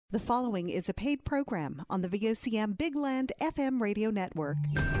The following is a paid program on the VOCM Big Land FM radio network.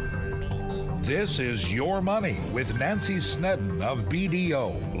 This is Your Money with Nancy Snedden of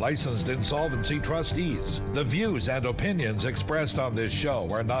BDO, Licensed Insolvency Trustees. The views and opinions expressed on this show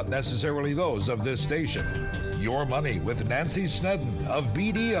are not necessarily those of this station. Your Money with Nancy Snedden of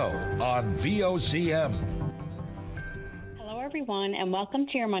BDO on VOCM. Hello, everyone, and welcome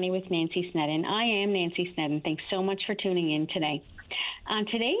to Your Money with Nancy Snedden. I am Nancy Snedden. Thanks so much for tuning in today. On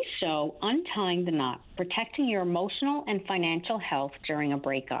today's show, Untying the Knot, protecting your emotional and financial health during a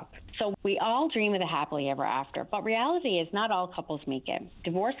breakup. So we all dream of the happily ever after, but reality is not all couples make it.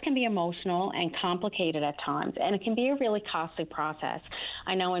 Divorce can be emotional and complicated at times, and it can be a really costly process.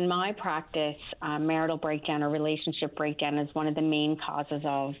 I know in my practice, marital breakdown or relationship breakdown is one of the main causes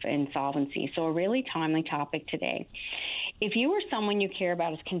of insolvency. So a really timely topic today. If you or someone you care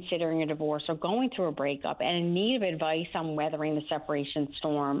about is considering a divorce or going through a breakup and in need of advice on weathering the separation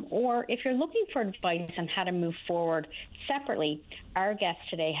storm, or if you're looking for advice on how to move forward separately, our guest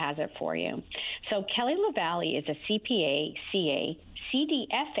today has it for you. So Kelly LaValle is a CPA, CA,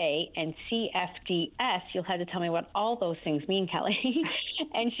 CDFA, and CFDS. You'll have to tell me what all those things mean, Kelly.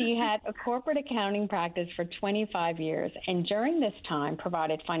 And she had a corporate accounting practice for 25 years, and during this time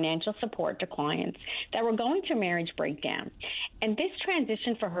provided financial support to clients that were going through marriage breakdown. And this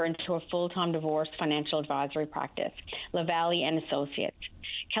transitioned for her into a full-time divorce financial advisory practice, LaValle and Associates.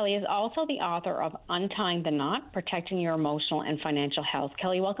 Kelly is also the author of Untying the Knot, Protecting Your Emotional and Financial Health.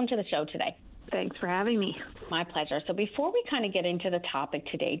 Kelly, welcome to the show today. Thanks for having me. My pleasure. So before we kind of get into the topic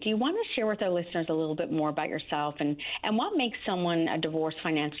today, do you want to share with our listeners a little bit more about yourself and what makes someone a divorce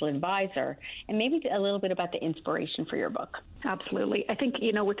financial advisor, and maybe a little bit about the inspiration for your book? Absolutely. I think,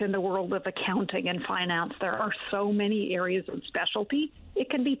 within the world of accounting and finance, there are so many areas of specialty. It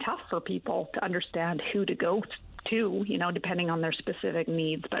can be tough for people to understand who to go to, depending on their specific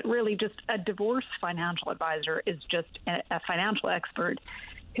needs. But really, just a divorce financial advisor is just a financial expert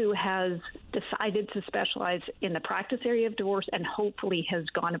who has decided to specialize in the practice area of divorce and hopefully has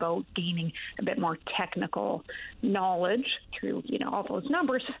gone about gaining a bit more technical knowledge through, all those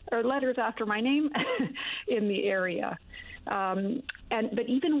numbers or letters after my name in the area. But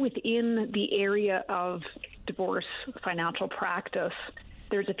even within the area of divorce financial practice,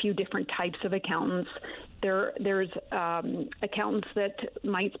 there's a few different types of accountants. There's accountants that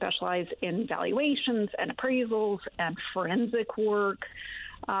might specialize in valuations and appraisals and forensic work.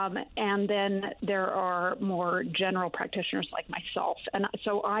 And then there are more general practitioners like myself. And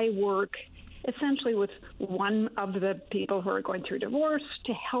so I work essentially with one of the people who are going through divorce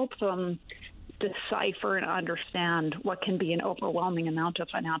to help them decipher and understand what can be an overwhelming amount of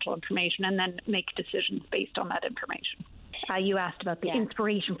financial information and then make decisions based on that information. You asked about the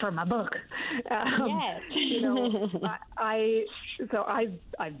inspiration for my book. Yes.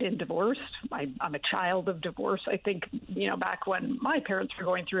 I've been divorced. I'm a child of divorce. I think, back when my parents were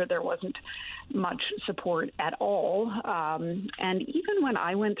going through it, there wasn't much support at all. And even when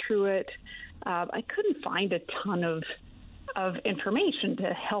I went through it, I couldn't find a ton of information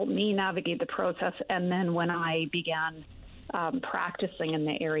to help me navigate the process. And then when I began practicing in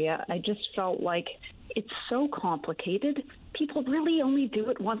the area, I just felt like it's so complicated. People really only do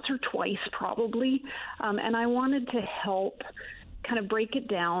it once or twice, probably. And I wanted to help kind of break it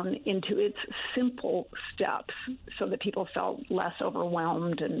down into its simple steps so that people felt less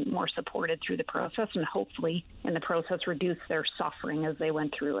overwhelmed and more supported through the process, and hopefully in the process reduce their suffering as they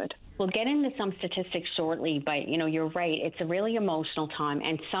went through it. We'll get into some statistics shortly, but, you're right. It's a really emotional time,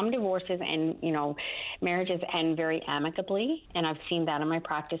 and some divorces and, marriages end very amicably, and I've seen that in my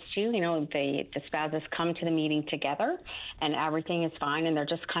practice too. The spouses come to the meeting together, and everything is fine, and they're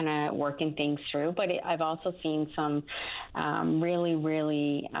just kind of working things through. But I've also seen some really,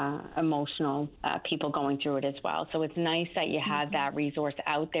 really emotional people going through it as well. So it's nice that you have that resource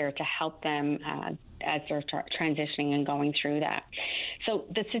out there to help them as they're transitioning and going through that. So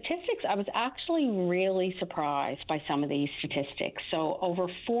the statistics, I was actually really surprised by some of these statistics. So over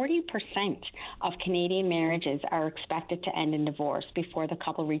 40% of Canadian marriages are expected to end in divorce before the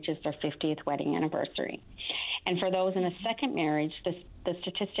couple reaches their 50th wedding anniversary. And for those in a second marriage, the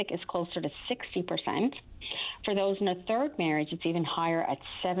statistic is closer to 60%. For those in a third marriage, it's even higher at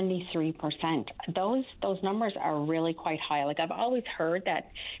 73%. Those numbers are really quite high. Like, I've always heard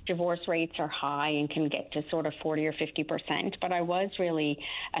that divorce rates are high and can get to sort of 40 or 50%, but I was really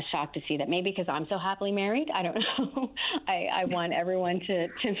shocked to see that. Maybe because I'm so happily married, I don't know. I want everyone to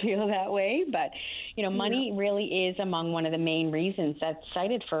feel that way, but money really is among one of the main reasons that's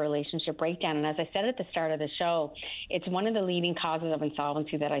cited for relationship breakdown. And as I said at the start of the show, it's one of the leading causes of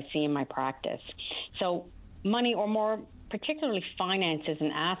insolvency that I see in my practice. So money, or more particularly finances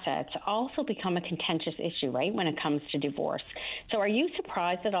and assets, also become a contentious issue, right, when it comes to divorce. So are you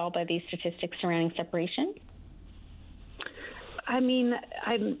surprised at all by these statistics surrounding separation? I mean,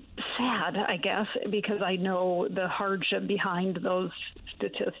 I'm sad, I guess, because I know the hardship behind those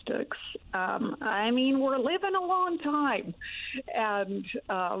statistics. I mean, we're living a long time. And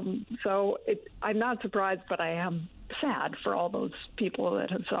so I'm not surprised, but I am sad for all those people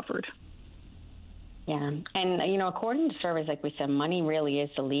that have suffered. Yeah. And, according to surveys, like we said, money really is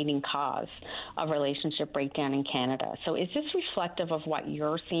the leading cause of relationship breakdown in Canada. So is this reflective of what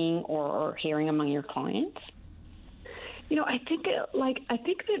you're seeing or hearing among your clients? I think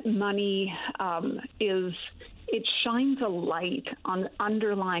that money it shines a light on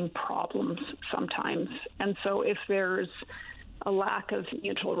underlying problems sometimes. And so if there's a lack of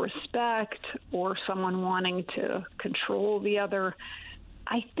mutual respect or someone wanting to control the other,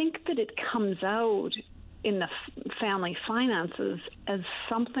 I think that it comes out in the family finances as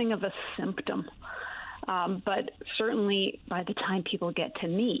something of a symptom. But certainly by the time people get to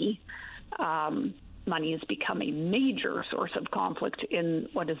me, money has become a major source of conflict in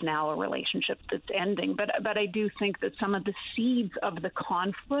what is now a relationship that's ending. But I do think that some of the seeds of the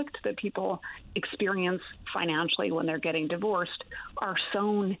conflict that people experience financially when they're getting divorced are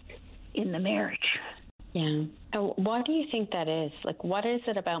sown in the marriage. Yeah. So why do you think that is? Like, what is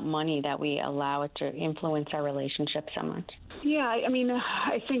it about money that we allow it to influence our relationship so much? Yeah, I mean,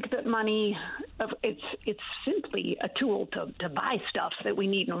 I think that money, it's simply a tool to buy stuff that we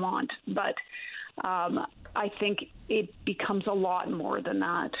need and want. But I think it becomes a lot more than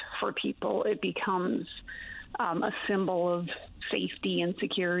that for people. It becomes a symbol of safety and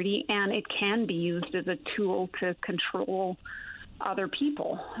security, and it can be used as a tool to control other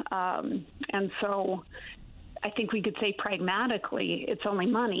people. And so I think we could say pragmatically it's only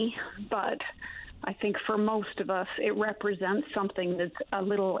money, but I think for most of us it represents something that's a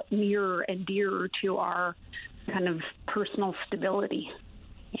little nearer and dearer to our kind of personal stability.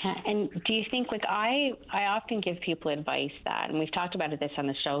 Yeah, and do you think, I often give people advice that, and we've talked about this on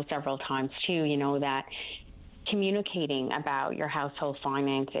the show several times too, that communicating about your household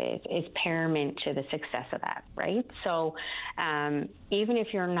finances is paramount to the success of that, right? So even if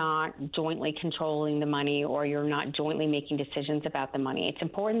you're not jointly controlling the money or you're not jointly making decisions about the money, it's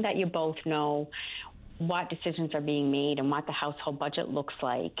important that you both know what decisions are being made and what the household budget looks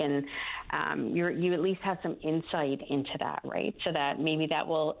like. And you at least have some insight into that, right? So that maybe that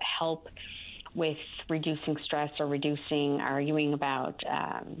will help with reducing stress or reducing arguing about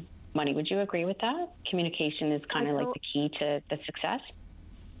money. Would you agree with that? Communication is kind of like the key to the success?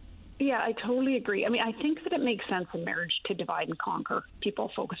 Yeah, I totally agree. I mean, I think that it makes sense in marriage to divide and conquer.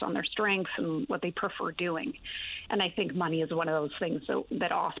 People focus on their strengths and what they prefer doing. And I think money is one of those things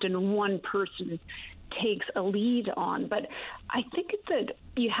that often one person takes a lead on. But I think that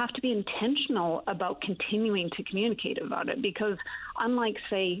you have to be intentional about continuing to communicate about it, because unlike,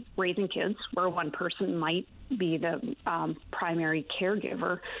 say, raising kids, where one person might be the primary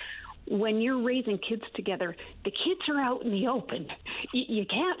caregiver, when you're raising kids together, the kids are out in the open. You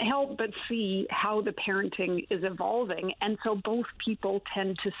can't help but see how the parenting is evolving. And so both people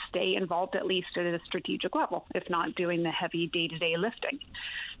tend to stay involved, at least at a strategic level, if not doing the heavy day-to-day lifting.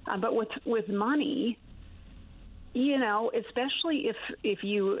 But with money, especially if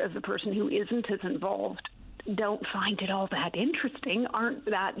you, as a person who isn't as involved, don't find it all that interesting, aren't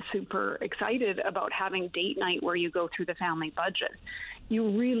that super excited about having date night where you go through the family budget,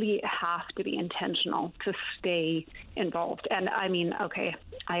 you really have to be intentional to stay involved. And I mean, okay,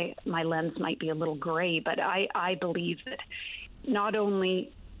 my lens might be a little gray, but I believe that not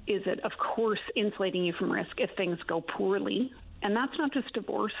only is it, of course, insulating you from risk if things go poorly, and that's not just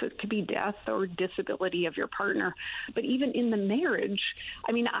divorce, it could be death or disability of your partner. But even in the marriage,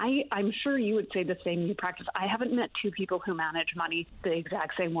 I mean, I'm sure you would say the same in your practice. I haven't met two people who manage money the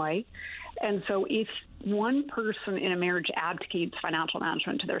exact same way. And so if one person in a marriage abdicates financial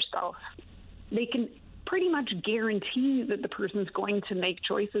management to their spouse, they can pretty much guarantee that the person's going to make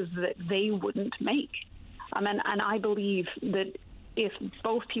choices that they wouldn't make. And I believe that if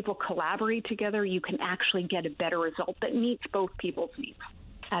both people collaborate together, you can actually get a better result that meets both people's needs.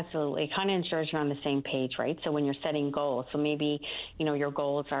 Absolutely. It kind of ensures you're on the same page, right? So when you're setting goals, so maybe, your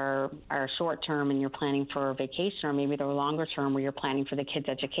goals are short term and you're planning for a vacation, or maybe they're longer term where you're planning for the kids'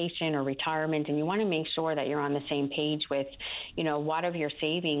 education or retirement, and you want to make sure that you're on the same page with, what of your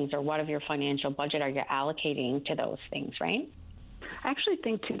savings or what of your financial budget are you allocating to those things, right? I actually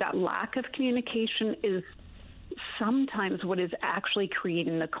think, too, that lack of communication is sometimes what is actually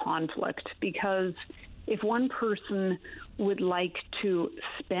creating the conflict, because if one person would like to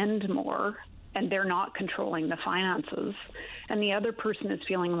spend more and they're not controlling the finances, and the other person is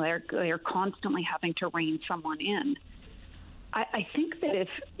feeling they're constantly having to rein someone in. I think that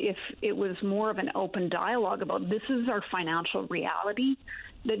if it was more of an open dialogue about this is our financial reality,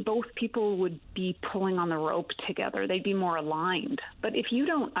 that both people would be pulling on the rope together. They'd be more aligned. But if you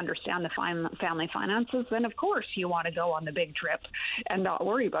don't understand the family finances, then of course you want to go on the big trip and not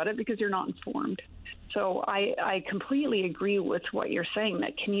worry about it because you're not informed. So I completely agree with what you're saying,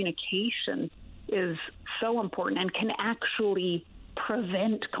 that communication is so important and can actually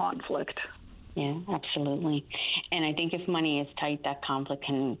prevent conflict. Yeah, absolutely. And I think if money is tight, that conflict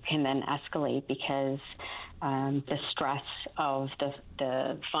can then escalate because the stress of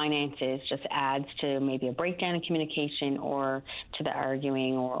the finances just adds to maybe a breakdown in communication or to the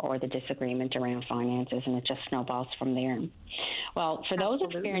arguing or the disagreement around finances, and it just snowballs from there. Well, for those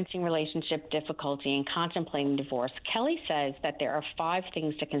experiencing relationship difficulty and contemplating divorce, Kelly says that there are 5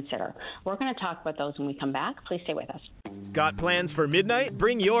 things to consider. We're going to talk about those when we come back. Please stay with us. Got plans for midnight?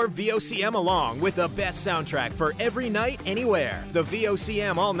 Bring your VOCM along with the best soundtrack for every night, anywhere. The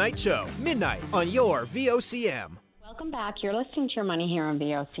VOCM All Night Show, midnight on your VOCM. Welcome back. You're listening to Your Money here on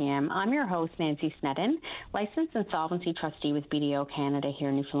VOCM. I'm your host, Nancy Snedden, licensed insolvency trustee with BDO Canada here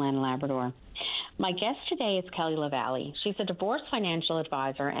in Newfoundland and Labrador. My guest today is Kelly LaValle. She's a divorce financial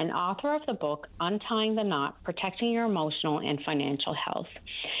advisor and author of the book, Untying the Knot, Protecting Your Emotional and Financial Health.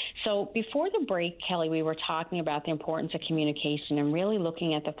 So before the break, Kelly, we were talking about the importance of communication and really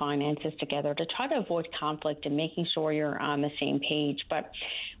looking at the finances together to try to avoid conflict and making sure you're on the same page. But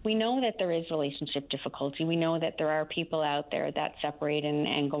we know that there is relationship difficulty. We know that there are people out there that separate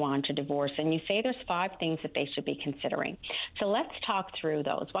and go on to divorce. And you say there's 5 things that they should be considering. So let's talk through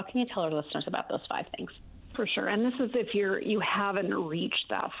those. What can you tell our listeners about those 5 things? For sure. And this is if you haven't reached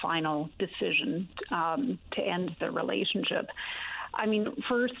that final decision to end the relationship. I mean,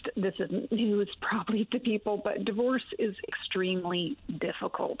 first, this isn't news probably to people, but divorce is extremely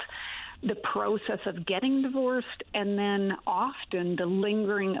difficult. The process of getting divorced and then often the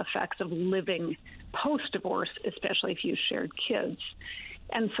lingering effects of living post-divorce, especially if you shared kids.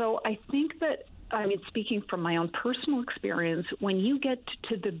 And so I think that, I mean, speaking from my own personal experience, when you get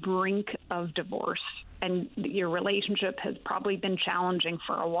to the brink of divorce and your relationship has probably been challenging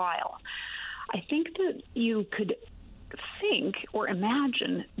for a while, I think that you could think or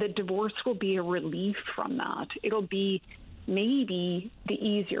imagine that divorce will be a relief from that. It'll be maybe the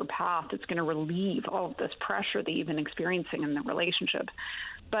easier path that's going to relieve all of this pressure that you've been experiencing in the relationship.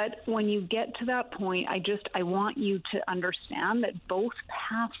 But when you get to that point, I want you to understand that both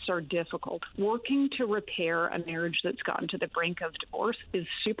paths are difficult. Working to repair a marriage that's gotten to the brink of divorce is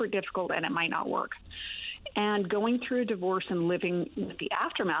super difficult and it might not work. And going through a divorce and living with the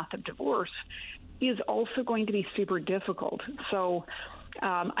aftermath of divorce is also going to be super difficult. So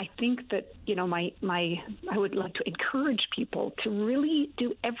I think that, you know, I would like to encourage people to really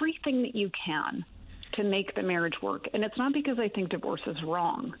do everything that you can to make the marriage work. And it's not because I think divorce is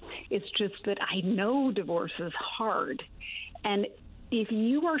wrong. It's just that I know divorce is hard. And if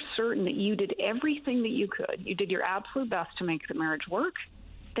you are certain that you did everything that you could, you did your absolute best to make the marriage work,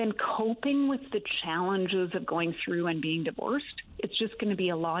 then coping with the challenges of going through and being divorced, it's just going to be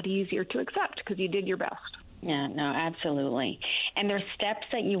a lot easier to accept because you did your best. Yeah, no, absolutely. And there's steps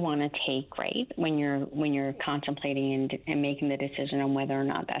that you want to take, right, when you're contemplating and making the decision on whether or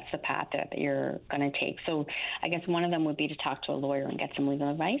not that's the path that you're going to take. So I guess one of them would be to talk to a lawyer and get some legal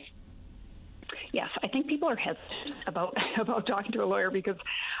advice. Yes, I think people are hesitant about talking to a lawyer because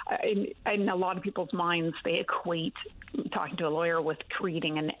in a lot of people's minds, they equate talking to a lawyer with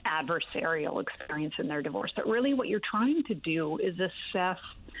creating an adversarial experience in their divorce. But really what you're trying to do is assess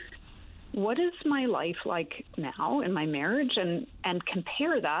what is my life like now in my marriage and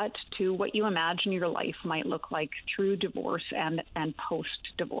compare that to what you imagine your life might look like through divorce and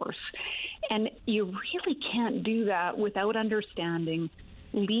post-divorce. And you really can't do that without understanding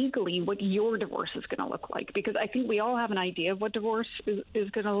legally what your divorce is going to look like, because I think we all have an idea of what divorce is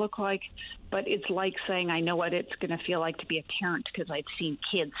going to look like, but it's like saying I know what it's going to feel like to be a parent because I've seen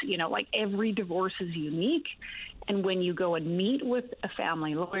kids. You know, like every divorce is unique, and when you go and meet with a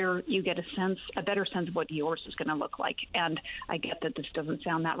family lawyer, you get a better sense of what yours is going to look like. And I get that this doesn't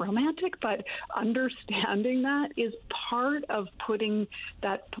sound that romantic, but understanding that is part of putting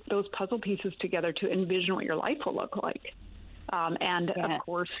those puzzle pieces together to envision what your life will look like. Of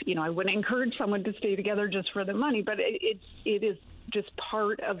course, you know, I wouldn't encourage someone to stay together just for the money, but it is just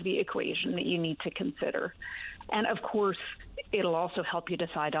part of the equation that you need to consider. And of course, it'll also help you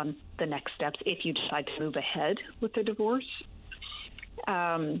decide on the next steps if you decide to move ahead with the divorce.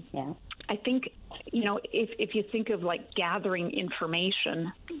 I think if you think of like gathering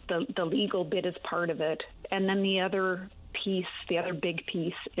information, the legal bit is part of it. And then the other big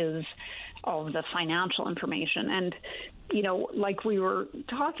piece is all of the financial information. And, like we were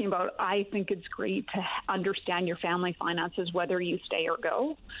talking about, I think it's great to understand your family finances, whether you stay or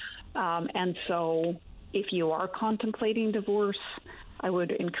go. And so if you are contemplating divorce, I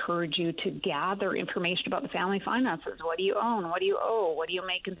would encourage you to gather information about the family finances. What do you own? What do you owe? What do you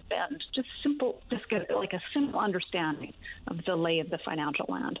make and spend? Just get like a simple understanding of the lay of the financial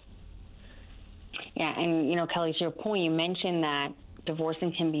land. Yeah, and, Kelly, to your point, you mentioned that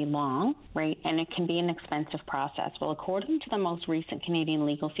divorcing can be long, right? And it can be an expensive process. Well, according to the most recent Canadian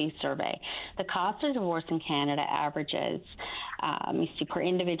Legal Fees Survey, the cost of divorce in Canada averages, per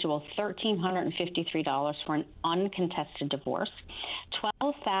individual, $1,353 for an uncontested divorce,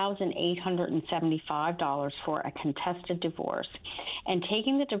 $12,875 for a contested divorce, and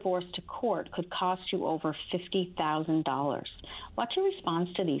taking the divorce to court could cost you over $50,000. What's your response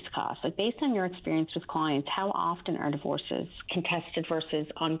to these costs? Like, based on your experience with clients, how often are divorces contested versus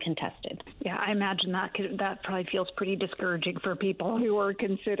uncontested? Yeah, I imagine that probably feels pretty discouraging for people who are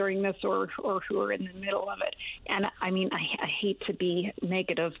considering this or who are in the middle of it. And I mean, I hate to be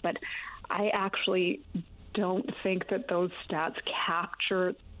negative, but I actually don't think that those stats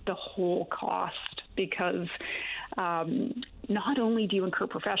capture the whole cost, because not only do you incur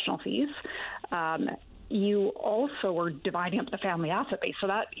professional fees, you also are dividing up the family asset base. So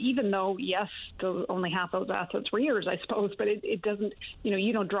that, even though, yes, only half those assets were yours, I suppose, but it doesn't,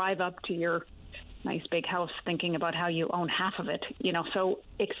 you don't drive up to your nice big house thinking about how you own half of it, so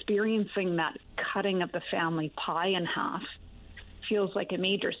experiencing that cutting of the family pie in half feels like a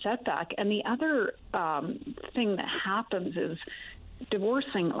major setback. And the other thing that happens is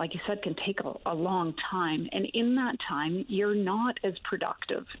divorcing, like you said, can take a long time. And in that time, you're not as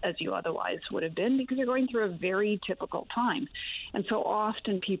productive as you otherwise would have been, because you're going through a very difficult time. And so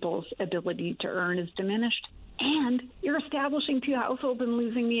often people's ability to earn is diminished. And you're establishing two households and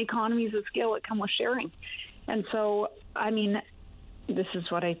losing the economies of scale that come with sharing. And so, I mean, this is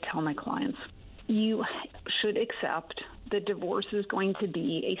what I tell my clients. You should accept that divorce is going to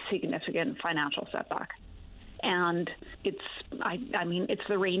be a significant financial setback. And it's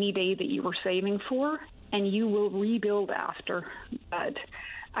the rainy day that you were saving for, and you will rebuild after. But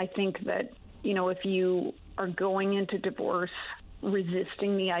I think that, if you are going into divorce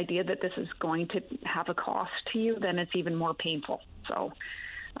resisting the idea that this is going to have a cost to you, then it's even more painful. So,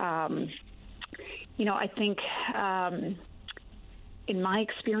 I think in my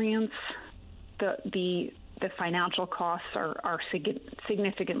experience, the financial costs are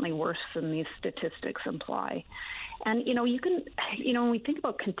significantly worse than these statistics imply. And, you can, when we think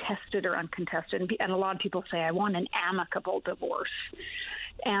about contested or uncontested, and a lot of people say, I want an amicable divorce.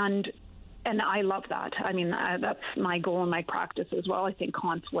 And I love that. I mean, that's my goal in my practice as well. I think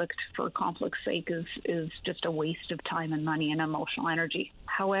conflict for conflict's sake is just a waste of time and money and emotional energy.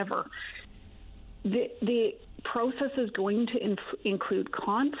 However, the process is going to include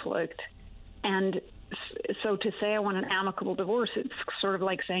conflict. And so to say I want an amicable divorce, it's sort of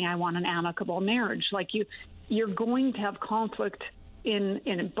like saying I want an amicable marriage. Like you're going to have conflict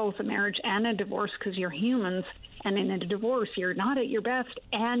in both a marriage and a divorce, because you're humans. And in a divorce, you're not at your best,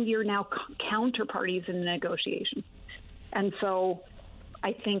 and you're now counterparties in the negotiation. And so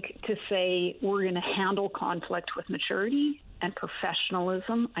I think to say we're going to handle conflict with maturity and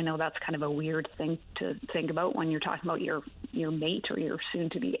professionalism, I know that's kind of a weird thing to think about when you're talking about your mate or your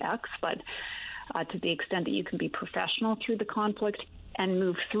soon-to-be ex, but to the extent that you can be professional through the conflict and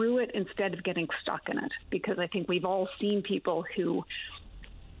move through it instead of getting stuck in it. Because I think we've all seen people who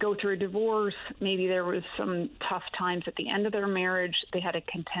go through a divorce, maybe there was some tough times at the end of their marriage, they had a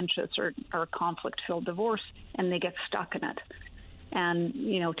contentious or conflict-filled divorce, and they get stuck in it. And,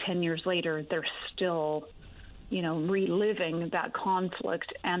 10 years later, they're still, reliving that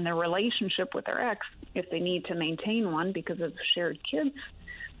conflict, and their relationship with their ex, if they need to maintain one because of shared kids,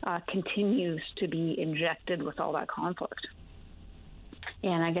 continues to be injected with all that conflict.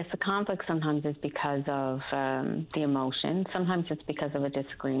 Yeah, and I guess the conflict sometimes is because of the emotion. Sometimes it's because of a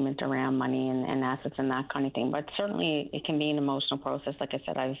disagreement around money and assets and that kind of thing. But certainly it can be an emotional process. Like I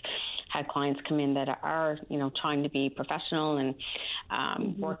said, I've had clients come in that are, trying to be professional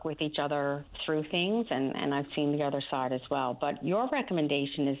and work with each other through things. And I've seen the other side as well. But your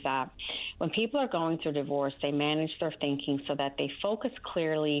recommendation is that when people are going through divorce, they manage their thinking so that they focus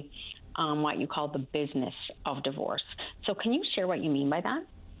clearly on what you call the business of divorce. So can you share what you mean by that?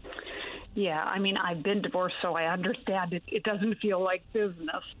 Yeah, I mean, I've been divorced, so I understand it. It doesn't feel like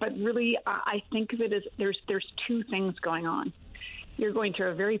business, but really I think of it as there's two things going on. you're going through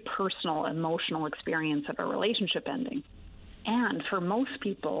a very personal, emotional experience of a relationship ending. And for most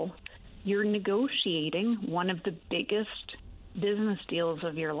people, you're negotiating one of the biggest business deals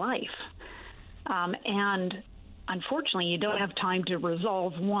of your life. And unfortunately, you don't have time to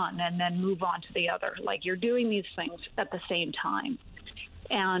resolve one and then move on to the other. Like, you're doing these things at the same time.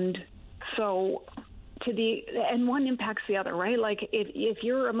 And so and one impacts the other, right? Like, if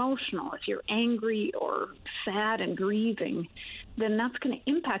you're emotional, if you're angry or sad and grieving, then that's going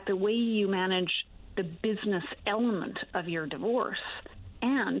to impact the way you manage the business element of your divorce.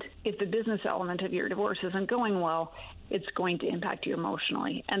 And if the business element of your divorce isn't going well, it's going to impact you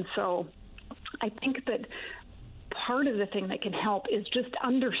emotionally. And so I think that part of the thing that can help is just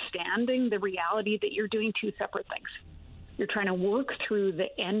understanding the reality that you're doing two separate things. You're trying to work through the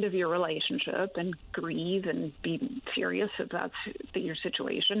end of your relationship and grieve and be furious if that's your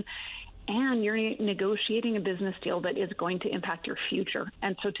situation. And you're negotiating a business deal that is going to impact your future.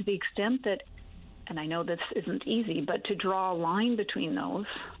 And so to the extent that, and I know this isn't easy, but to draw a line between those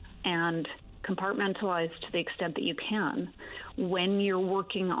and compartmentalize to the extent that you can when you're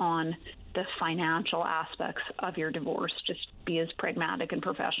working on the financial aspects of your divorce, just be as pragmatic and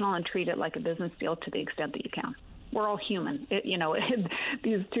professional and treat it like a business deal to the extent that you can. We're all human.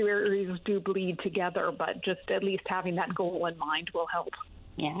 These two areas do bleed together, but just at least having that goal in mind will help.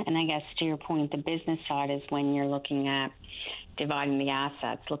 Yeah, and I guess to your point, the business side is when you're looking at dividing the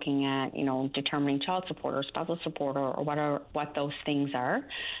assets, looking at, determining child support or spousal support or what those things are.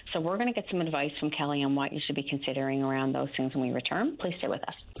 So we're going to get some advice from Kelly on what you should be considering around those things when we return. Please stay with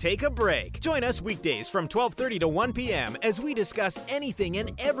us. Take a break. Join us weekdays from 12:30 to 1 p.m. as we discuss anything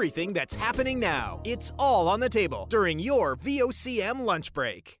and everything that's happening now. It's all on the table during your VOCM lunch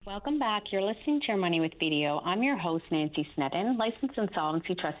break. Welcome back. You're listening to Your Money with BDO. I'm your host, Nancy Snedden, licensed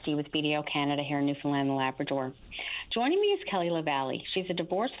insolvency trustee with BDO Canada here in Newfoundland and Labrador. Joining me is Kelly LaValle. She's a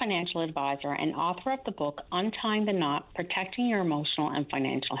divorce financial advisor and author of the book, Untying the Knot, Protecting Your Emotional and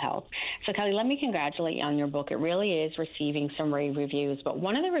Financial Health. So, Kelly, let me congratulate you on your book. It really is receiving some rave reviews, but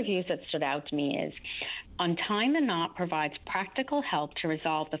one of the reviews that stood out to me is, Untying the Knot provides practical help to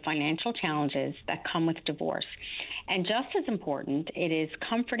resolve the financial challenges that come with divorce. And just as important, it is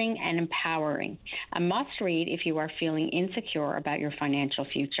comforting and empowering. A must-read if you are feeling insecure about your financial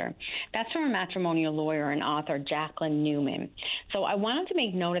future. That's from a matrimonial lawyer and author, Jacqueline Newman. So I wanted to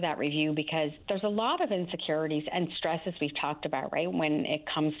make note of that review because there's a lot of insecurities and stresses we've talked about, right, when it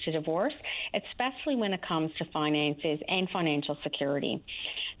comes to divorce, especially when it comes to finances and financial security.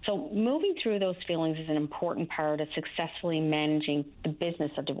 So moving through those feelings is an important part of successfully managing the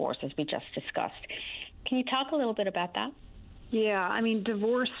business of divorce, as we just discussed. Can you talk a little bit about that? Yeah, I mean,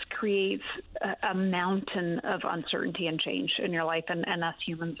 divorce creates a mountain of uncertainty and change in your life, and us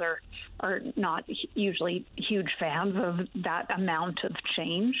humans are not usually huge fans of that amount of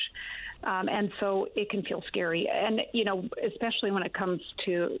change. And so it can feel scary. And, especially when it comes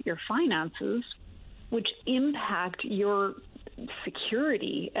to your finances, which impact your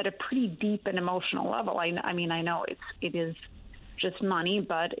security at a pretty deep and emotional level. I mean, I know it is just money,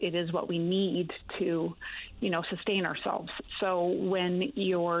 but it is what we need to, sustain ourselves. So when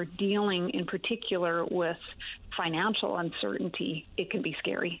you're dealing in particular with financial uncertainty, it can be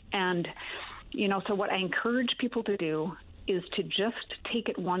scary. And, so what I encourage people to do is to just take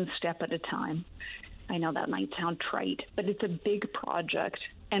it one step at a time. I know that might sound trite, but it's a big project.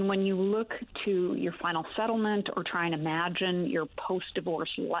 And when you look to your final settlement or try and imagine your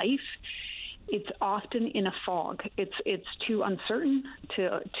post-divorce life, it's often in a fog. It's too uncertain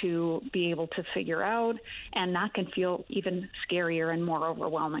to be able to figure out, and that can feel even scarier and more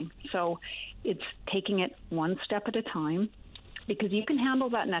overwhelming. So it's taking it one step at a time, because you can handle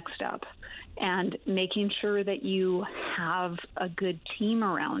that next step, and making sure that you have a good team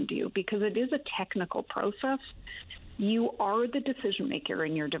around you, because it is a technical process. You are the decision maker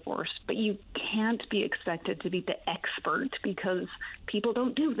in your divorce, but you can't be expected to be the expert because people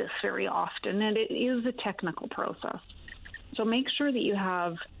don't do this very often, and it is a technical process. So make sure that you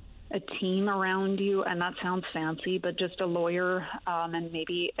have a team around you, and that sounds fancy, but just a lawyer and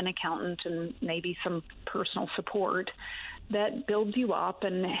maybe an accountant and maybe some personal support that builds you up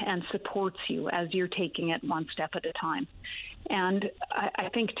and supports you as you're taking it one step at a time. And I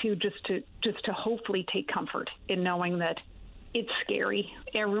think, too, just to hopefully take comfort in knowing that it's scary.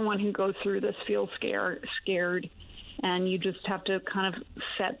 Everyone who goes through this feels scared, and you just have to kind of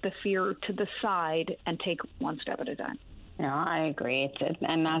set the fear to the side and take one step at a time. No, I agree.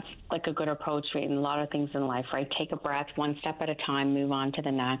 And that's like a good approach in a lot of things in life, right? Take a breath, one step at a time, move on to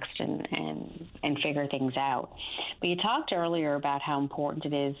the next and figure things out. But you talked earlier about how important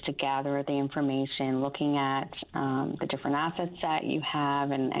it is to gather the information, looking at the different assets that you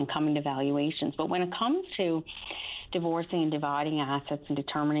have and coming to valuations. But when it comes to divorcing and dividing assets and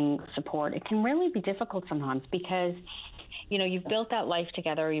determining support, it can really be difficult sometimes because you've built that life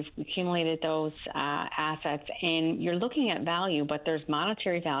together, you've accumulated those assets, and you're looking at value, but there's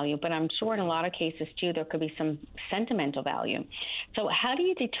monetary value. But I'm sure in a lot of cases, too, there could be some sentimental value. So how do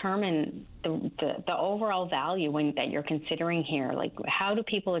you determine the overall value that you're considering here? Like, how do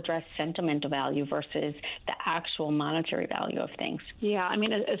people address sentimental value versus the actual monetary value of things? Yeah, I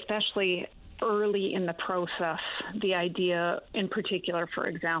mean, especially early in the process, the idea in particular, for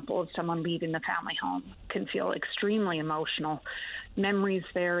example, of someone leaving the family home can feel extremely emotional. Memories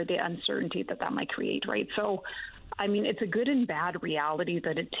there, the uncertainty that might create, right? So, I mean, it's a good and bad reality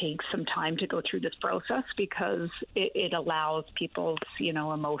that it takes some time to go through this process because it allows people's,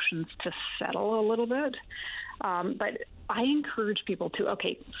 emotions to settle a little bit. But I encourage people to,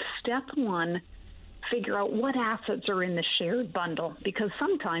 step one, figure out what assets are in the shared bundle, because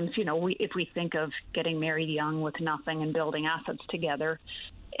sometimes, if we think of getting married young with nothing and building assets together,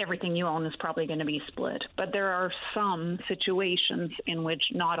 everything you own is probably going to be split. But there are some situations in which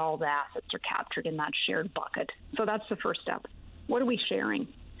not all the assets are captured in that shared bucket. So that's the first step. What are we sharing?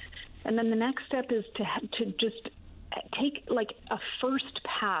 And then the next step is to just take like a first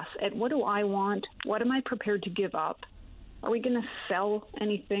pass at what do I want? What am I prepared to give up? Are we going to sell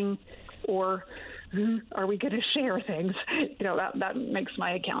anything? Or are we going to share things? That makes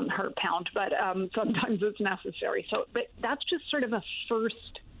my accountant heart pound, but sometimes it's necessary. So, but that's just sort of a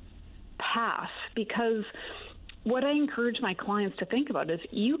first pass, because what I encourage my clients to think about is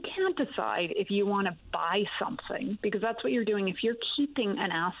you can't decide if you want to buy something, because that's what you're doing. If you're keeping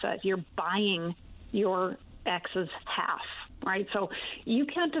an asset, you're buying your ex's half, right? So you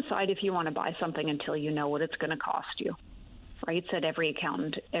can't decide if you want to buy something until you know what it's going to cost you. Right, said every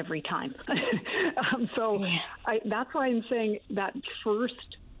accountant every time. That's why I'm saying that first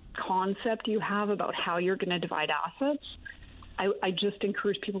concept you have about how you're going to divide assets, I just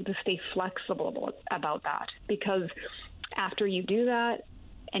encourage people to stay flexible about that, because after you do that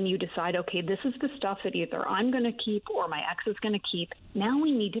and you decide, okay, this is the stuff that either I'm going to keep or my ex is going to keep, now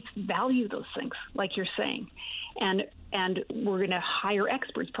we need to value those things, like you're saying. And we're going to hire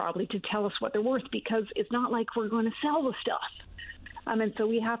experts probably to tell us what they're worth, because it's not like we're going to sell the stuff. And so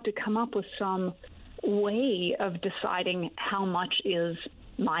we have to come up with some way of deciding how much is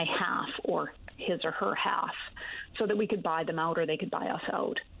my half or his or her half, so that we could buy them out or they could buy us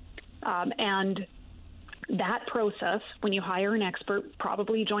out. And that process, when you hire an expert,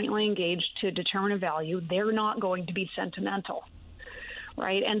 probably jointly engaged to determine a value, they're not going to be sentimental,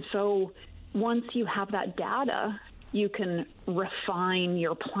 right? And so once you have that data, you can refine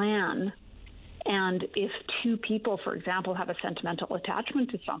your plan. And if two people, for example, have a sentimental attachment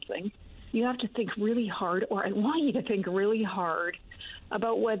to something, you have to think really hard, or I want you to think really hard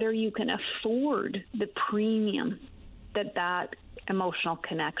about whether you can afford the premium that emotional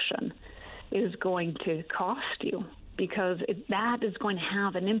connection is going to cost you, because that is going to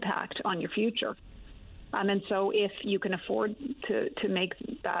have an impact on your future. And so if you can afford to make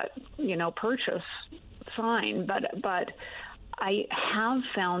that, purchase, fine. But I have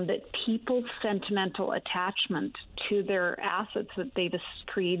found that people's sentimental attachment to their assets that they've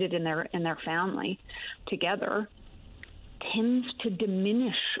created in their family together tends to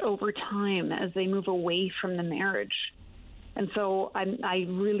diminish over time as they move away from the marriage. And so I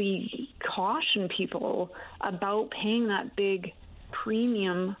really caution people about paying that big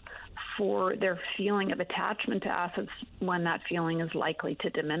premium for their feeling of attachment to assets when that feeling is likely to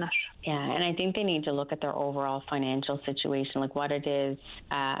diminish. Yeah, and I think they need to look at their overall financial situation, like what it is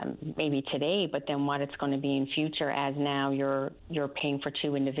maybe today, but then what it's going to be in future, as now you're paying for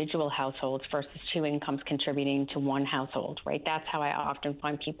two individual households versus two incomes contributing to one household, right? That's how I often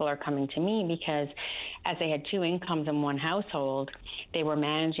find people are coming to me, because as they had two incomes in one household, they were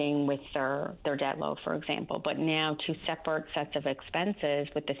managing with their debt load, for example, but now two separate sets of expenses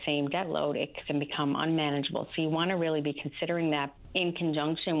with the same debt load, it can become unmanageable. So you want to really be considering that in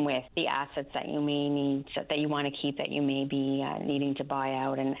conjunction with the assets that you may need, that you want to keep, that you may be needing to buy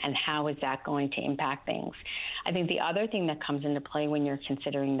out, and how is that going to impact things. I think the other thing that comes into play when you're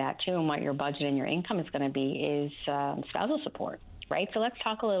considering that too, and what your budget and your income is going to be, is spousal support. Right? So let's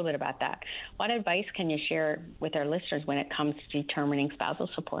talk a little bit about that. What advice can you share with our listeners when it comes to determining spousal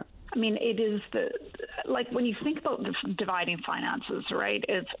support? I mean, it is like when you think about dividing finances, right?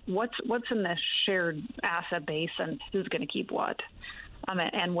 It's what's in the shared asset base and who's going to keep what,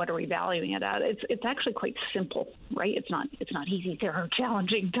 and what are we valuing it at? It's actually quite simple, right? It's not easy. There are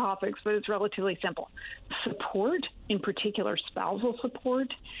challenging topics, but it's relatively simple. Support, in particular, spousal support,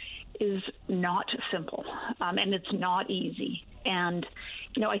 is not simple, and it's not easy. And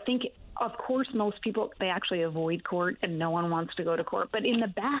I think, of course, most people, they actually avoid court and no one wants to go to court. But in the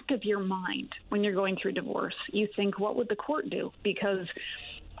back of your mind, when you're going through divorce, you think, what would the court do? Because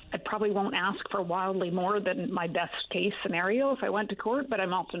I probably won't ask for wildly more than my best case scenario if I went to court, but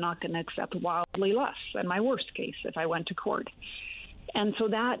I'm also not going to accept wildly less than my worst case if I went to court. And so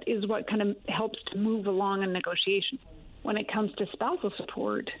that is what kind of helps to move along in negotiation. When it comes to spousal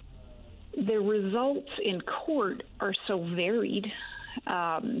support, the results in court are so varied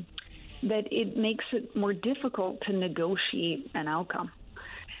that it makes it more difficult to negotiate an outcome.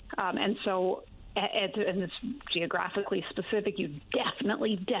 And so, and it's geographically specific, you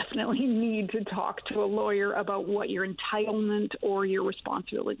definitely need to talk to a lawyer about what your entitlement or your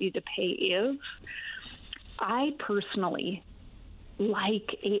responsibility to pay is. I personally like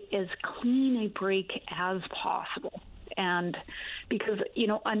as clean a break as possible. And because,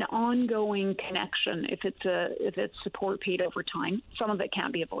 an ongoing connection, if it's support paid over time, some of it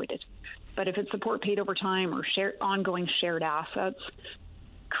can't be avoided. But if it's support paid over time or ongoing shared assets,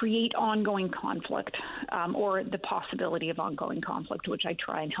 create ongoing conflict or the possibility of ongoing conflict, which I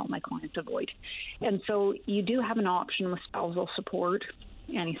try and help my clients avoid. And so you do have an option with spousal support,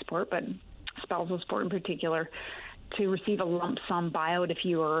 any support, but spousal support in particular, to receive a lump sum buyout if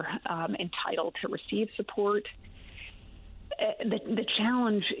you are entitled to receive support. The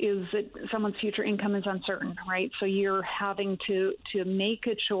challenge is that someone's future income is uncertain, right? So you're having to make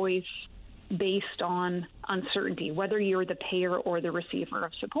a choice based on uncertainty, whether you're the payer or the receiver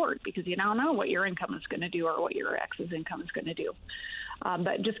of support, because you don't know what your income is going to do or what your ex's income is going to do.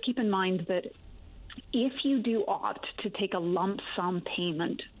 But just keep in mind that if you do opt to take a lump sum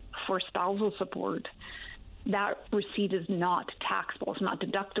payment for spousal support, that receipt is not taxable. It's not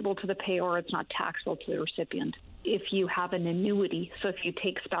deductible to the payer. It's not taxable to the recipient. If you have an annuity, so if you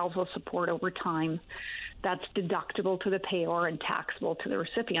take spousal support over time, that's deductible to the payer and taxable to the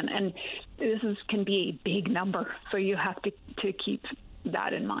recipient. And this can be a big number, so you have to keep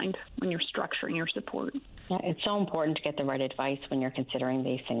that in mind when you're structuring your support. Yeah, it's so important to get the right advice when you're considering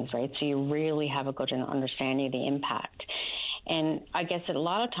these things, right? So you really have a good understanding of the impact. And I guess that a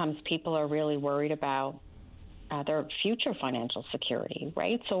lot of times people are really worried about their future financial security,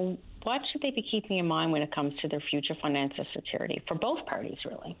 right? So what should they be keeping in mind when it comes to their future financial security for both parties,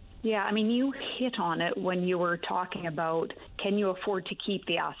 really? Yeah, I mean, you hit on it when you were talking about, can you afford to keep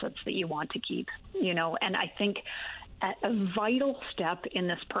the assets that you want to keep? And I think a vital step in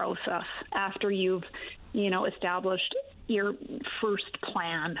this process, after you've, established your first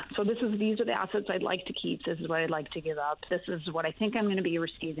plan. So these are the assets I'd like to keep. This is what I'd like to give up. This is what I think I'm going to be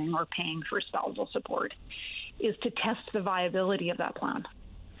receiving or paying for spousal support, is to test the viability of that plan.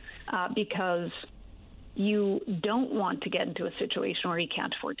 Because you don't want to get into a situation where you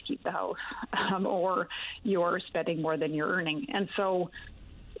can't afford to keep the house or you're spending more than you're earning. And so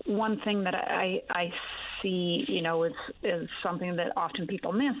one thing that I see, is something that often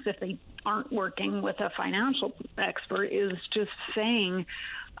people miss if they aren't working with a financial expert, is just saying,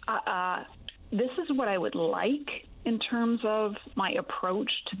 this is what I would like in terms of my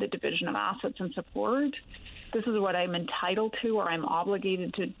approach to the division of assets and support. This is what I'm entitled to or I'm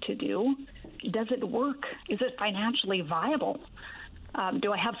obligated to do. Does it work? Is it financially viable?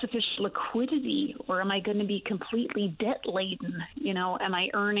 Do I have sufficient liquidity, or am I going to be completely debt-laden? Am I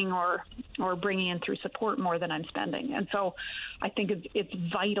earning or bringing in through support more than I'm spending? And so I think it's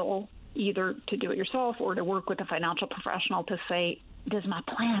vital either to do it yourself or to work with a financial professional to say, does my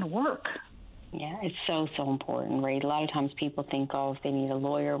plan work? Yeah, it's so important, right? A lot of times people think, they need a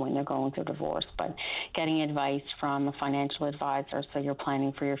lawyer when they're going through divorce, but getting advice from a financial advisor, so you're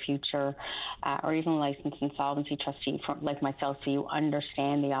planning for your future, or even a licensed insolvency trustee like myself, so you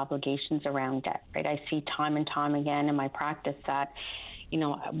understand the obligations around debt, right? I see time and time again in my practice that,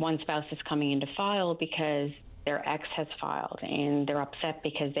 one spouse is coming in to file because their ex has filed and they're upset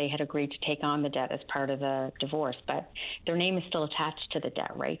because they had agreed to take on the debt as part of the divorce, but their name is still attached to the debt,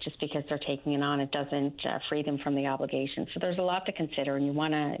 right? Just because they're taking it on, it doesn't free them from the obligation. So there's a lot to consider, and you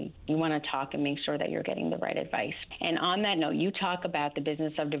want to talk and make sure that you're getting the right advice. And on that note, you talk about the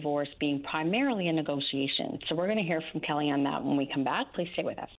business of divorce being primarily a negotiation. So we're going to hear from Kelly on that when we come back. Please stay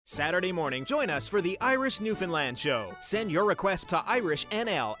with us. Saturday morning, join us for the Irish Newfoundland Show. Send your request to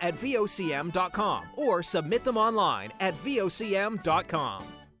irishnl@vocm.com or submit them online at vocm.com.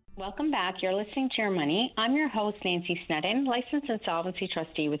 Welcome back. You're listening to Your Money. I'm your host, Nancy Snedden, licensed insolvency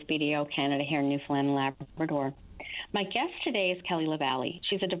trustee with BDO Canada here in Newfoundland and Labrador. My guest today is Kelly LaValle.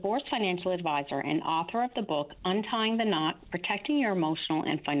 She's a divorce financial advisor and author of the book, Untying the Knot, Protecting Your Emotional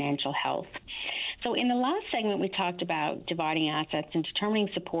and Financial Health. So in the last segment, we talked about dividing assets and determining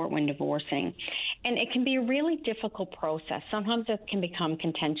support when divorcing. And it can be a really difficult process. Sometimes it can become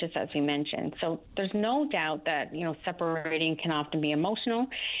contentious, as we mentioned. So there's no doubt that, separating can often be emotional.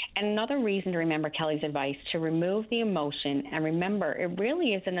 And another reason to remember Kelly's advice, to remove the emotion. And remember, it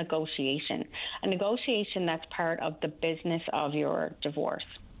really is a negotiation that's part of the business of your divorce.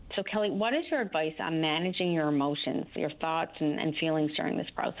 So, Kelly, what is your advice on managing your emotions, your thoughts and feelings during this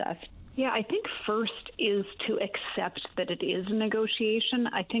process? Yeah, I think first is to accept that it is a negotiation.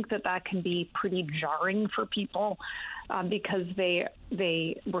 I think that can be pretty jarring for people because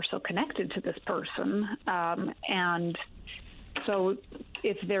they were so connected to this person. And so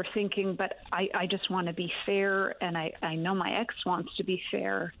if they're thinking, but I just want to be fair and I know my ex wants to be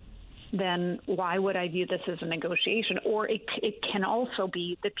fair, then why would I view this as a negotiation? Or it can also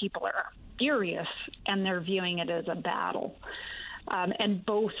be that people are furious and they're viewing it as a battle. And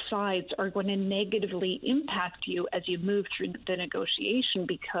both sides are going to negatively impact you as you move through the negotiation,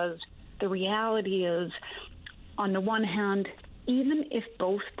 because the reality is, on the one hand, even if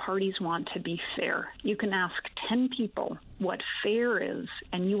both parties want to be fair, you can ask 10 people what fair is,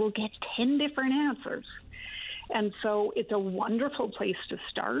 and you will get 10 different answers. And so it's a wonderful place to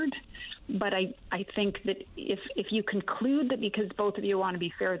start. But I think that if you conclude that because both of you want to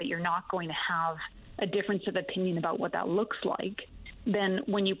be fair that you're not going to have a difference of opinion about what that looks like, then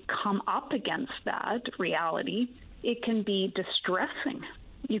when you come up against that reality, it can be distressing.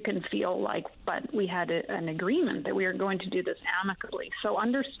 You can feel like, but we had an agreement that we are going to do this amicably. So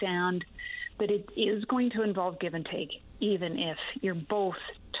understand that it is going to involve give and take, even if you're both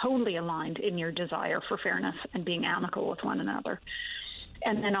totally aligned in your desire for fairness and being amicable with one another.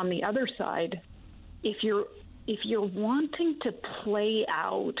 And then on the other side, if you're wanting to play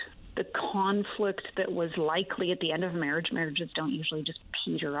out the conflict that was likely at the end of a marriage, marriages don't usually just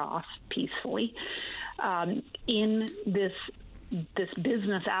peter off peacefully, in this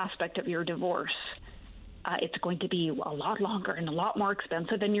business aspect of your divorce, it's going to be a lot longer and a lot more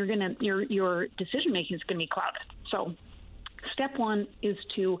expensive, and your decision making is going to be clouded. So step one is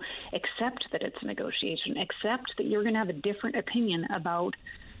to accept that it's a negotiation, accept that you're going to have a different opinion about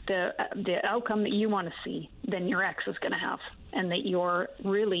the outcome that you want to see than your ex is going to have, and that you're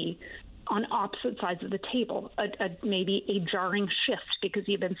really on opposite sides of the table, maybe a jarring shift because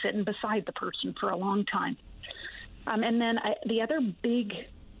you've been sitting beside the person for a long time. And then the other big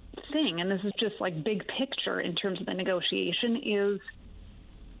thing, and this is just like big picture in terms of the negotiation, is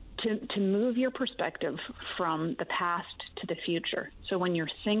to move your perspective from the past to the future. So when you're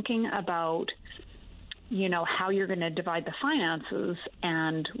thinking about, how you're going to divide the finances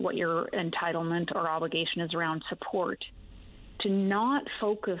and what your entitlement or obligation is around support, to not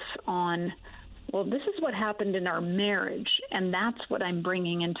focus on, well, this is what happened in our marriage, and that's what I'm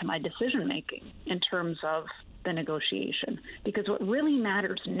bringing into my decision making in terms of the negotiation. Because what really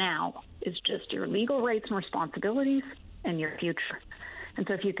matters now is just your legal rights and responsibilities and your future. And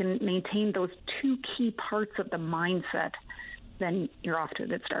so if you can maintain those two key parts of the mindset, then you're off to a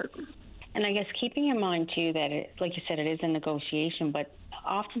good start. And I guess keeping in mind, too, that, like you said, it is a negotiation, but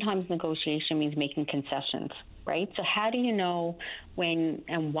oftentimes negotiation means making concessions, right? So how do you know when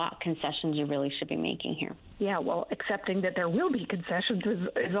and what concessions you really should be making here? Yeah, well, accepting that there will be concessions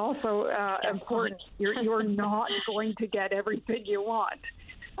is also important. You're not going to get everything you want.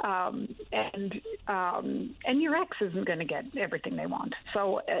 And your ex isn't going to get everything they want.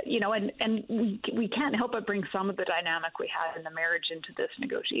 So, and we can't help but bring some of the dynamic we had in the marriage into this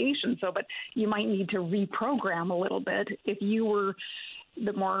negotiation. So, but you might need to reprogram a little bit if you were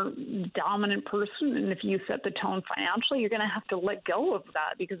the more dominant person, and if you set the tone financially, you're going to have to let go of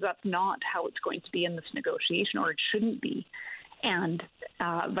that, because that's not how it's going to be in this negotiation, or it shouldn't be. And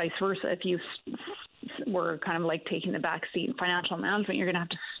vice versa, if you were kind of like taking the back seat in financial management, you're going to have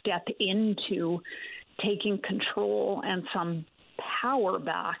to step into taking control and some power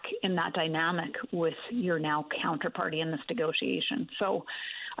back in that dynamic with your now counterparty in this negotiation. So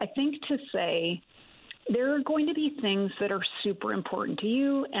I think to say there are going to be things that are super important to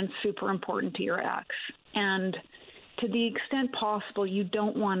you and super important to your ex. And to the extent possible, you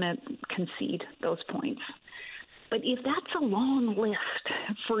don't want to concede those points. But if that's a long list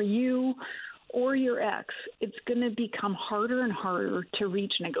for you or your ex, it's going to become harder and harder to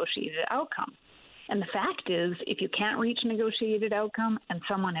reach a negotiated outcome. And the fact is, if you can't reach a negotiated outcome and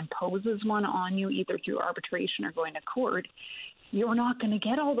someone imposes one on you, either through arbitration or going to court, you're not going to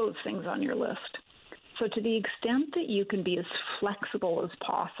get all those things on your list. So to the extent that you can be as flexible as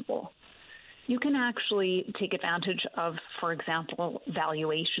possible, you can actually take advantage of, for example,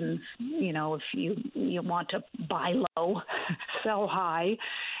 valuations. You know, if you want to buy low, sell high.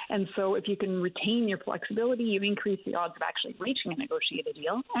 And so if you can retain your flexibility, you increase the odds of actually reaching a negotiated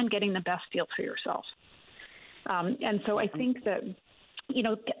deal and getting the best deal for yourself. And so I think that, you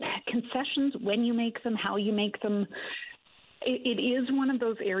know, concessions, when you make them, how you make them, it is one of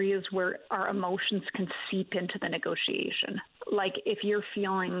those areas where our emotions can seep into the negotiation. Like if you're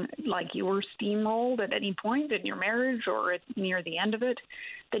feeling like you were steamrolled at any point in your marriage or near the end of it,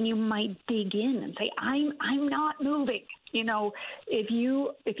 then you might dig in and say, I'm not moving. You know, if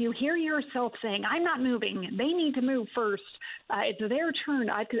you hear yourself saying, I'm not moving, they need to move first, it's their turn.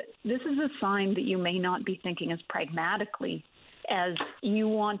 This is a sign that you may not be thinking as pragmatically as you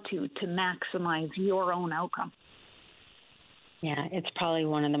want to maximize your own outcome. Yeah, it's probably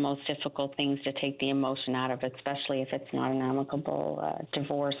one of the most difficult things to take the emotion out of, especially if it's not an amicable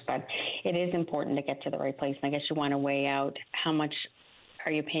divorce. But it is important to get to the right place. And I guess you want to weigh out how much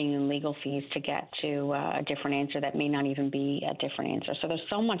are you paying in legal fees to get to a different answer that may not even be a different answer. So there's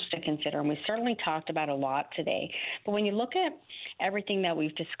so much to consider, and we certainly talked about a lot today. But when you look at everything that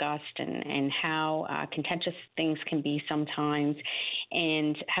we've discussed and how contentious things can be sometimes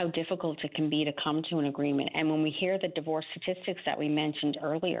and how difficult it can be to come to an agreement, and when we hear the divorce statistics that we mentioned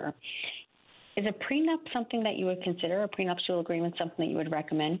earlier, is a prenup something that you would consider, a prenuptial agreement something that you would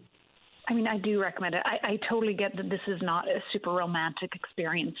recommend? I mean, I do recommend it. I totally get that this is not a super romantic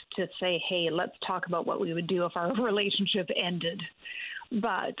experience to say, hey, let's talk about what we would do if our relationship ended.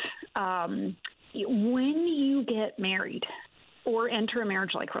 But when you get married or enter a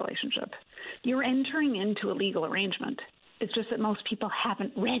marriage-like relationship, you're entering into a legal arrangement. It's just that most people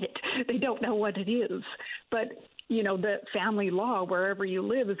haven't read it. They don't know what it is. But, you know, the family law, wherever you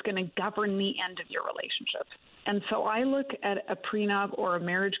live, is going to govern the end of your relationship. And so I look at a prenup or a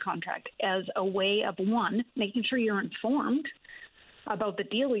marriage contract as a way of, one, making sure you're informed about the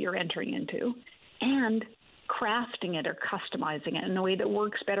deal you're entering into and crafting it or customizing it in a way that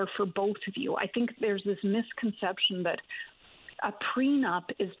works better for both of you. I think there's this misconception that a prenup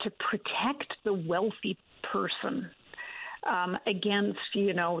is to protect the wealthy person against,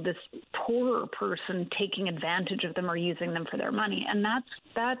 you know, this poorer person taking advantage of them or using them for their money. And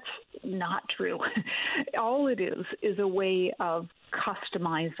that's not true. All it is a way of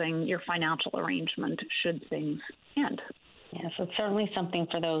customizing your financial arrangement should things end. Yes, it's certainly something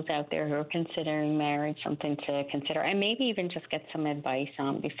for those out there who are considering marriage, something to consider, and maybe even just get some advice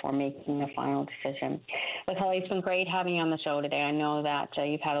on before making a final decision. But Holly, it's been great having you on the show today. I know that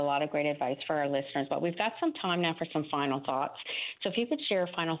you've had a lot of great advice for our listeners, but we've got some time now for some final thoughts. So if you could share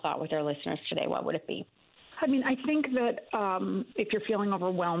a final thought with our listeners today, what would it be? I mean, I think that if you're feeling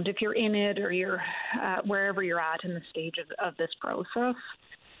overwhelmed, if you're in it or you're wherever you're at in the stage of this process,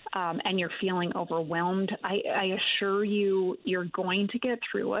 and you're feeling overwhelmed, I assure you, you're going to get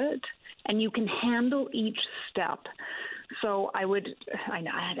through it, and you can handle each step. So I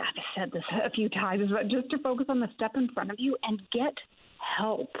know I've said this a few times, but just to focus on the step in front of you and get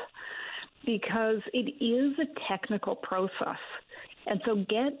help, because it is a technical process. And so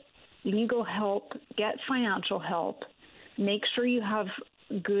get legal help, get financial help, make sure you have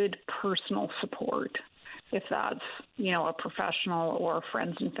good personal support, if that's, you know, a professional or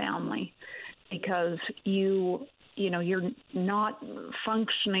friends and family, because you're not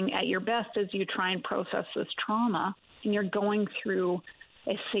functioning at your best as you try and process this trauma, and you're going through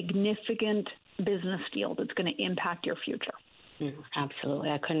a significant business deal that's going to impact your future. Absolutely.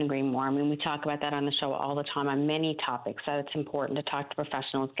 I couldn't agree more. I mean, we talk about that on the show all the time on many topics, so it's important to talk to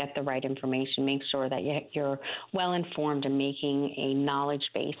professionals, get the right information, make sure that you're well informed and making a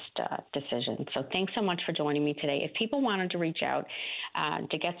knowledge-based decision. So thanks so much for joining me today. If people wanted to reach out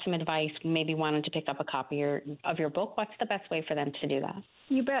to get some advice, maybe wanted to pick up a copy of your book, what's the best way for them to do that?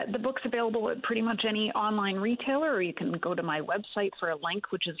 You bet. The book's available at pretty much any online retailer, or you can go to my website for a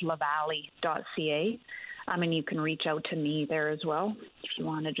link, which is lavalley.ca. And you can reach out to me there as well if you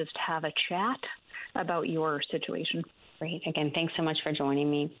want to just have a chat about your situation. Great. Again, thanks so much for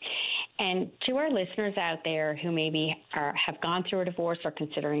joining me. And to our listeners out there who maybe have gone through a divorce or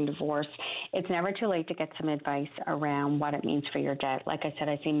considering divorce, it's never too late to get some advice around what it means for your debt. Like I said,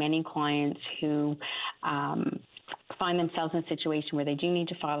 I see many clients who find themselves in a situation where they do need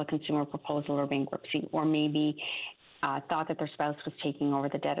to file a consumer proposal or bankruptcy, or maybe thought that their spouse was taking over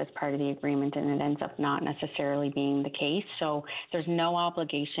the debt as part of the agreement, and it ends up not necessarily being the case. So there's no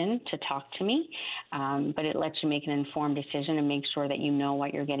obligation to talk to me, but it lets you make an informed decision and make sure that you know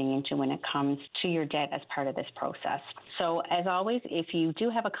what you're getting into when it comes to your debt as part of this process. So as always, if you do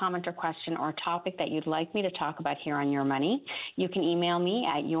have a comment or question or topic that you'd like me to talk about here on Your Money, you can email me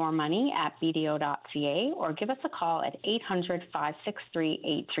at yourmoney@bdo.ca or give us a call at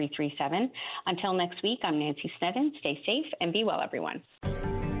 800-563-8337. Until next week, I'm Nancy Sneddon. Stay safe and be well, everyone.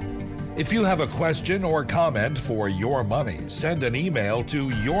 If you have a question or comment for Your Money, send an email to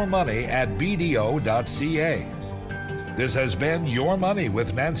yourmoney@bdo.ca. This has been Your Money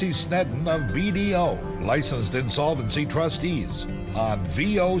with Nancy Sneddon of BDO, Licensed Insolvency Trustees, on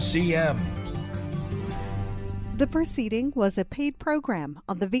VOCM. The proceeding was a paid program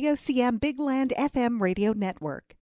on the VOCM Big Land FM radio network.